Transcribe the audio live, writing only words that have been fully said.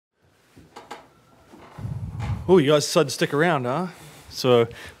Oh, you guys decided to stick around, huh? So,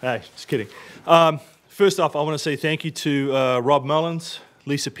 hey, just kidding. First off, I want to say thank you to Rob Mullins,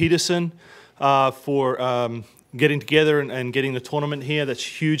 Lisa Peterson, for getting together and getting the tournament here. That's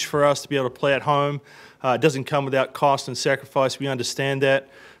huge for us to be able to play at home. It doesn't come without cost and sacrifice. We understand that.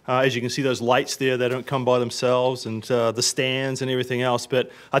 As you can see, those lights there, they don't come by themselves, and the stands and everything else.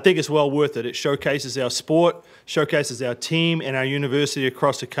 But I think it's well worth it. It showcases our sport, showcases our team and our university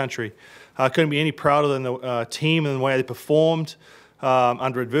across the country. I couldn't be any prouder than the team and the way they performed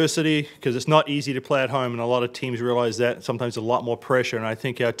under adversity, because it's not easy to play at home, and a lot of teams realize that. Sometimes a lot more pressure, and I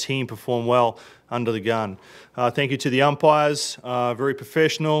think our team performed well under the gun. Thank you to the umpires, very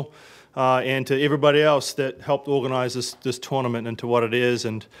professional. And to everybody else that helped organize this tournament into what it is.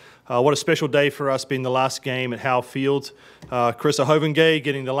 And what a special day for us, being the last game at Howe Field. Karissa Hovinga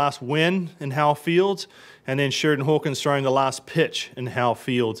getting the last win in Howe Field, and then Sheridan Hawkins throwing the last pitch in Howe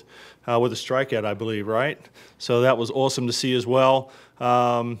Field with a strikeout, I believe, right? So that was awesome to see as well.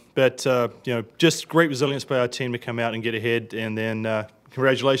 But you know, just great resilience by our team to come out and get ahead. And then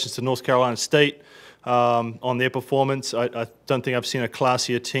congratulations to North Carolina State on their performance. I don't think I've seen a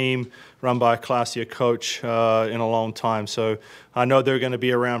classier team run by a classier coach in a long time. So I know they're going to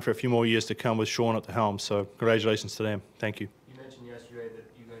be around for a few more years to come with Sean at the helm. So congratulations to them. Thank you. You mentioned yesterday that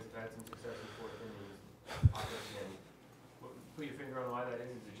you guys have had some success in fourth inning. Put your finger on why that is.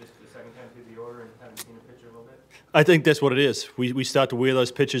 Is it just the second time through the order and haven't seen a pitcher a little bit? I think that's what it is. We start to wear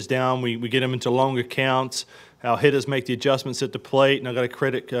those pitches down. We get them into longer counts. Our hitters make the adjustments at the plate, and I've got to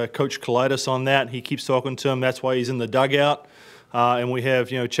credit Coach Kalidas on that. He keeps talking to them. That's why he's in the dugout. And we have,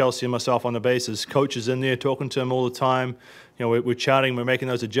 Chelsea and myself on the bases. Coach is in there talking to him all the time. We're chatting, we're making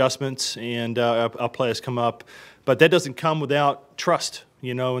those adjustments, and our players come up. But that doesn't come without trust,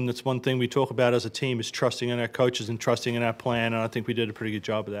 and that's one thing we talk about as a team is trusting in our coaches and trusting in our plan, and I think we did a pretty good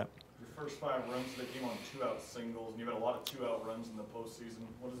job of that. Your first 5 runs today came on 2-out singles, and you've had a lot of 2-out runs in the postseason.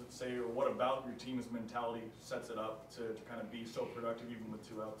 What does it say, or what about your team's mentality sets it up to kind of be so productive even with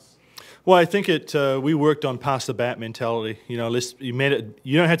 2 outs? Well, I think we worked on pass the bat mentality. You don't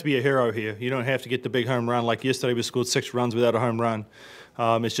have to be a hero here. You don't have to get the big home run. Like yesterday, we scored 6 runs without a home run.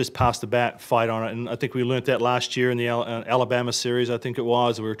 It's just pass the bat, fight on it, and I think we learned that last year in the Alabama series. I think it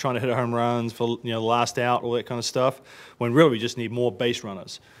was we were trying to hit home runs for the last out, all that kind of stuff. When really we just need more base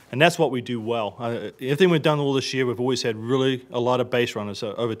runners, and that's what we do well. Everything we've done all this year, we've always had really a lot of base runners,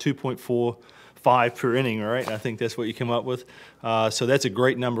 so over 2.45 per inning, right? I think that's what you come up with. So that's a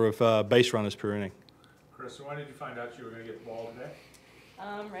great number of base runners per inning. Chris, when did you find out you were going to get the ball today?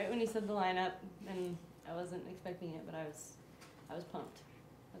 Right when he said the lineup, and I wasn't expecting it, but I was pumped.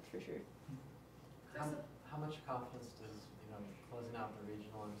 That's for sure. How much confidence does closing out the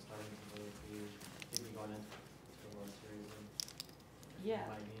regional and starting to really for you give you going into the World Series? Yeah,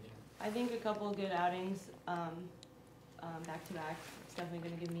 I think a couple of good outings back to back. It's definitely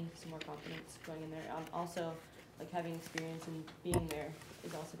going to give me some more confidence going in there. Also, having experience and being there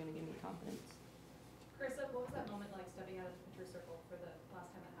is also going to give me confidence. Karissa, what was that moment like stepping out of the pitcher circle for the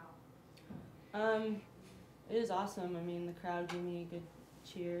last time at Howe? It was awesome. I mean, the crowd gave me a good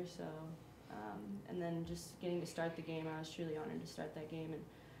cheer, so and then just getting to start the game, I was truly honored to start that game. And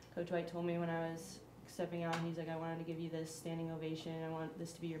Coach White told me when I was stepping out, he's like, I wanted to give you this standing ovation. I want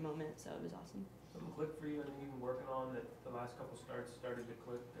this to be your moment, so it was awesome. Something clicked for you, and you've been working on that the last couple starts started to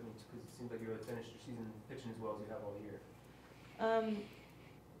click? I mean, because it seems like you had finished your season pitching as well as you have all year.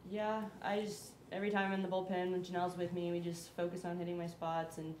 Yeah, every time I'm in the bullpen when Janelle's with me, we just focus on hitting my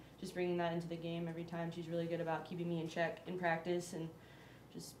spots and just bringing that into the game every time. She's really good about keeping me in check in practice, and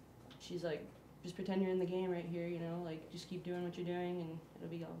she's like, just pretend you're in the game right here, just keep doing what you're doing, and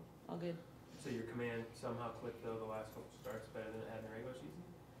it'll be all good. So your command somehow clicked though the last couple starts better than it had in the regular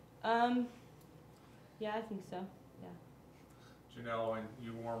season? Yeah, I think so. Yeah. Janelle, when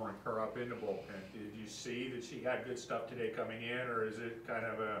you warmed her up in the bullpen, did you see that she had good stuff today coming in, or is it kind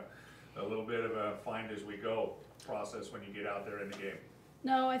of a little bit of a find-as-we-go process when you get out there in the game?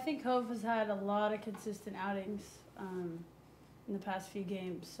 No, I think Hove has had a lot of consistent outings in the past few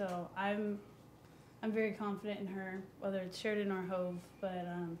games, so I'm very confident in her, whether it's Sheridan or Hove. But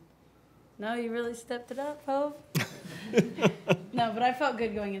no, you really stepped it up, Hove. No, but I felt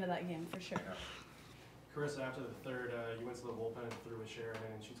good going into that game for sure. Yeah. Karissa, after the third, you went to the bullpen and threw with Sheridan,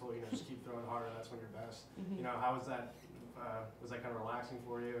 and she told you, just keep throwing harder. That's when you're best. Mm-hmm. How was that? Was that kind of relaxing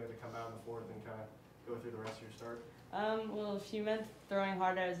for you to come out in the fourth and kind of go through the rest of your start? Well, if she meant throwing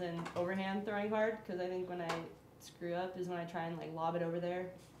hard, I was in overhand throwing hard, because I think when I screw up is when I try and lob it over there.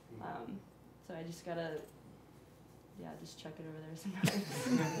 So I just gotta, just chuck it over there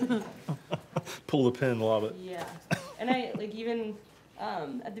sometimes. Pull the pin, lob it. Yeah, and I even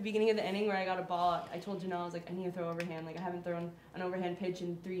at the beginning of the inning where I got a ball, I told Janelle, I was like, I need to throw overhand. Like, I haven't thrown an overhand pitch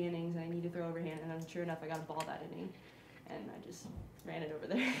in 3 innings, and I need to throw overhand. And then sure enough, I got a ball that inning, and I just ran it over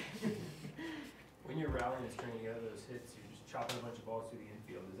there. When you're rallying and stringing together those hits, you're just chopping a bunch of balls through the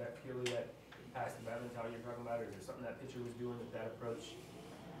infield. Is that purely that pass the bat mentality you're talking about, or is there something that pitcher was doing that approach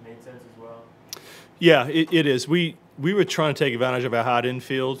made sense as well? Yeah, it is. We were trying to take advantage of our hard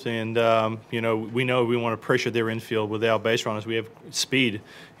infield, and we know we want to pressure their infield with our base runners. We have speed,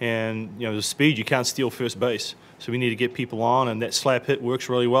 and the speed, you can't steal first base. So we need to get people on, and that slap hit works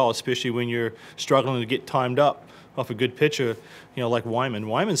really well, especially when you're struggling to get timed up off a good pitcher, like Wyman.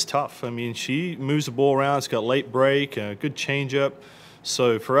 Wyman's tough. I mean, she moves the ball around. It's got late break, a good changeup.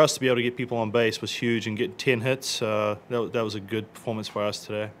 So for us to be able to get people on base was huge, and get 10 hits, that was a good performance for us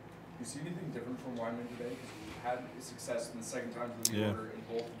today. Do you see anything different from Wyman today? Because you had success in the second time through the order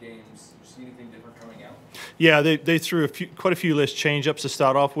in both games. Do you see anything different coming out? Yeah, they threw quite a few less changeups to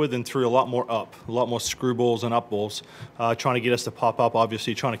start off with, and threw a lot more up, a lot more screwballs and up balls, trying to get us to pop up,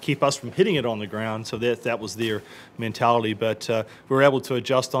 obviously trying to keep us from hitting it on the ground. So that was their mentality. But we were able to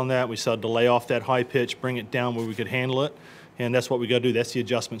adjust on that. We started to lay off that high pitch, bring it down where we could handle it, and that's what we got to do. That's the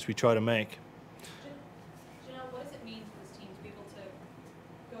adjustments we try to make. Janelle, what does it mean for this team to be able to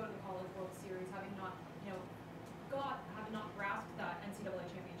go to the College World Series, having not, having not grasped that NCAA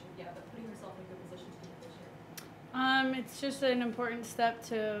championship yet, but putting yourself in a good position to do it this year? It's just an important step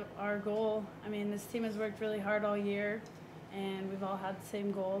to our goal. I mean, this team has worked really hard all year, and we've all had the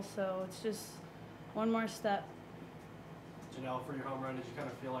same goal, so it's just one more step. Janelle, for your home run, did you kind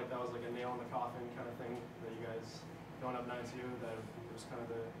of feel like that was like a nail in the coffin kind of thing, that you guys going up 9-2, that it was kind of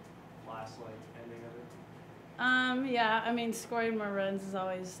the last ending of it? Yeah, I mean, scoring more runs is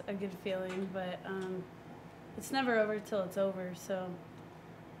always a good feeling, but it's never over till it's over, so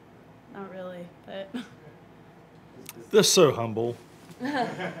not really, but. They're so humble. Did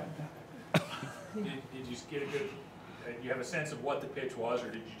you get a good, you have a sense of what the pitch was, or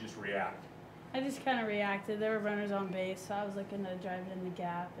did you just react? I just kind of reacted. There were runners on base, so I was looking to drive it in the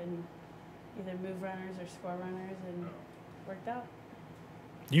gap and either move runners or score runners, and worked out.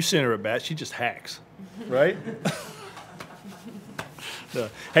 You send her at bat, she just hacks, right? No.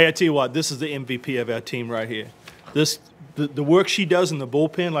 Hey, I tell you what, this is the MVP of our team right here. The work she does in the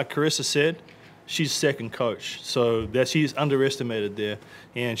bullpen, like Karissa said, she's second coach. So that she's underestimated there,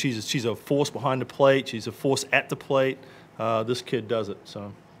 and she's a force behind the plate. She's a force at the plate. This kid does it.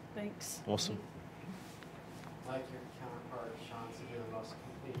 So thanks. Awesome. Like your counterpart, Sean, said you're the most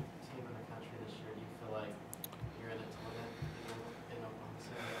complete team in the country this year. Do you feel like you're in it to win it in Oklahoma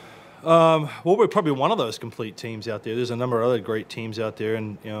City? Well, we're probably one of those complete teams out there. There's a number of other great teams out there,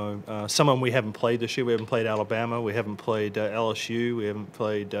 and some of them we haven't played this year. We haven't played Alabama, we haven't played LSU, we haven't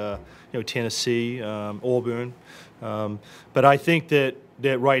played Tennessee, Auburn. But I think that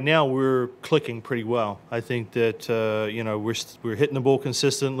right now we're clicking pretty well. I think that we're hitting the ball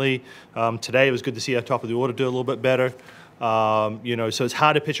consistently. Today it was good to see our top of the order do a little bit better. So it's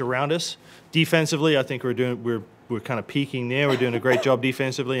hard to pitch around us. Defensively, I think we're kind of peaking there. We're doing a great job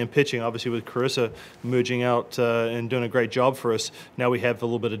defensively, and pitching, obviously, with Karissa emerging out and doing a great job for us. Now we have a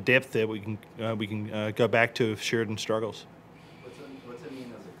little bit of depth there we can go back to if Sheridan struggles. What's it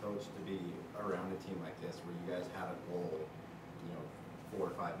mean as a coach to be around a team like this, where you guys had a goal, 4 or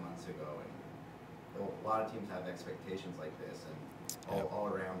 5 months ago, and a lot of teams have expectations like this, and all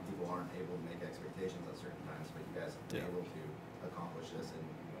around people aren't able to make expectations at certain times, but you guys have been able to accomplish this and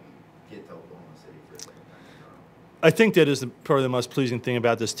get to Oklahoma City for a second time in a row. I think that is probably the most pleasing thing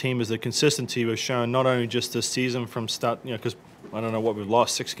about this team, is the consistency we've shown, not only just this season from start, because I don't know what we've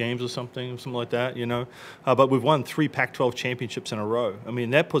lost 6 games or something like that, but we've won 3 Pac-12 championships in a row. I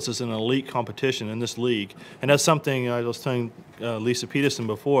mean, that puts us in an elite competition in this league, and that's something I was telling Lisa Peterson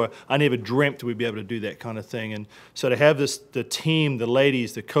before. I never dreamt we'd be able to do that kind of thing, and so to have the team, the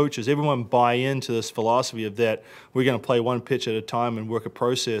ladies, the coaches, everyone buy into this philosophy of that we're going to play one pitch at a time and work a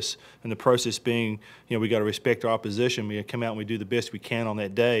process, and the process being, we got to respect our opposition. We come out and we do the best we can on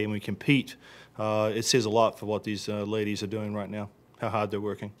that day, and we compete. It says a lot for what these ladies are doing right now, how hard they're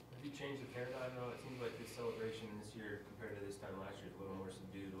working. Have you changed the paradigm though? It seems like this celebration this year compared to this time last year is a little more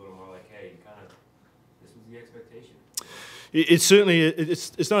subdued, a little more like, hey, this was the expectation. It's certainly,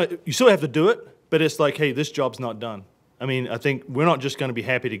 it's not, you still have to do it, but it's like, hey, this job's not done. I mean, I think we're not just going to be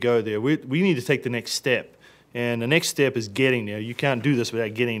happy to go there. We need to take the next step. And the next step is getting there. You can't do this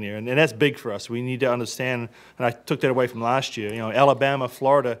without getting there. And that's big for us. We need to understand, and I took that away from last year. Alabama,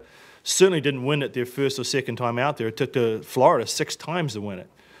 Florida certainly didn't win it their first or second time out there. It took Florida 6 times to win it.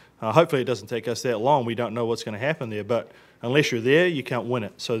 Hopefully it doesn't take us that long. We don't know what's going to happen there, but unless you're there, you can't win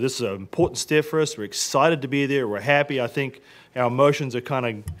it. So this is an important step for us. We're excited to be there. We're happy. I think our emotions are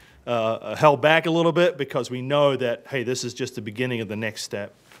kind of held back a little bit because we know that, hey, this is just the beginning of the next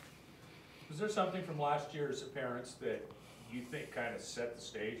step. Was there something from last year as parents that you think kind of set the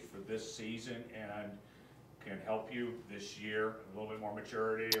stage for this season and can help you this year? A little bit more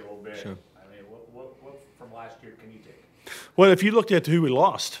maturity, a little bit. Sure. I mean, what from last year can you take? Well, if you looked at who we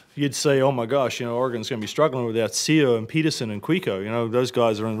lost, you'd say, oh my gosh, you know, Oregon's going to be struggling without Seo and Peterson and Quico. You know, those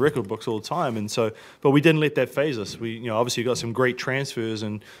guys are in the record books all the time. And so, but we didn't let that phase us. We, you know, obviously got some great transfers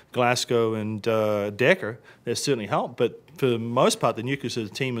in Glasgow and Decker. That certainly helped. But for the most part, the nucleus of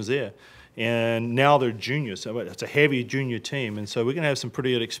the team is there. And now they're juniors. So it's a heavy junior team. And so we're going to have some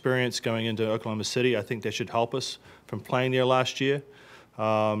pretty good experience going into Oklahoma City. I think that should help us from playing there last year.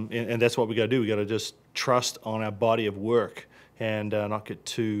 And that's what we got to do. We got to just trust on our body of work and not get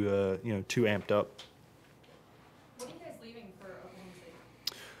too too amped up. When are you guys leaving for Oklahoma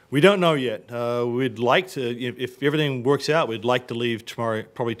City? We don't know yet. We'd like to, if everything works out, we'd like to leave tomorrow,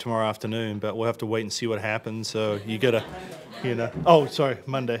 probably tomorrow afternoon. But we'll have to wait and see what happens. So you got to, you know. Oh, sorry,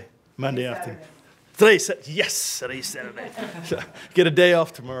 Monday afternoon. Today's Saturday. So get a day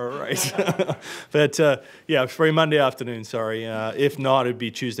off tomorrow, right? But yeah, it's probably Monday afternoon. Sorry. If not, it'd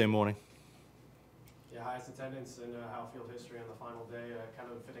be Tuesday morning. Yeah, highest attendance in Howfield history on the final day,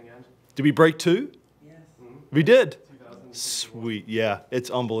 kind of a fitting end. Did we break 2? Yes. We did. 2061. Sweet, yeah, it's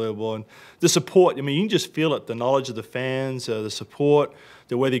unbelievable. And the support, I mean, you can just feel it, the knowledge of the fans, the support,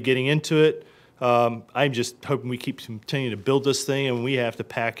 the way they're getting into it. I'm just hoping we continue to build this thing, and we have to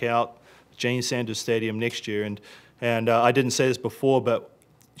pack out Jane Sanders Stadium next year. And I didn't say this before, but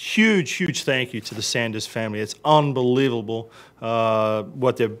huge thank you to the Sanders family. It's unbelievable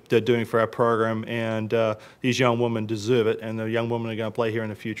what they're doing for our program, and these young women deserve it, and the young women are going to play here in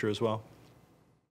the future as well.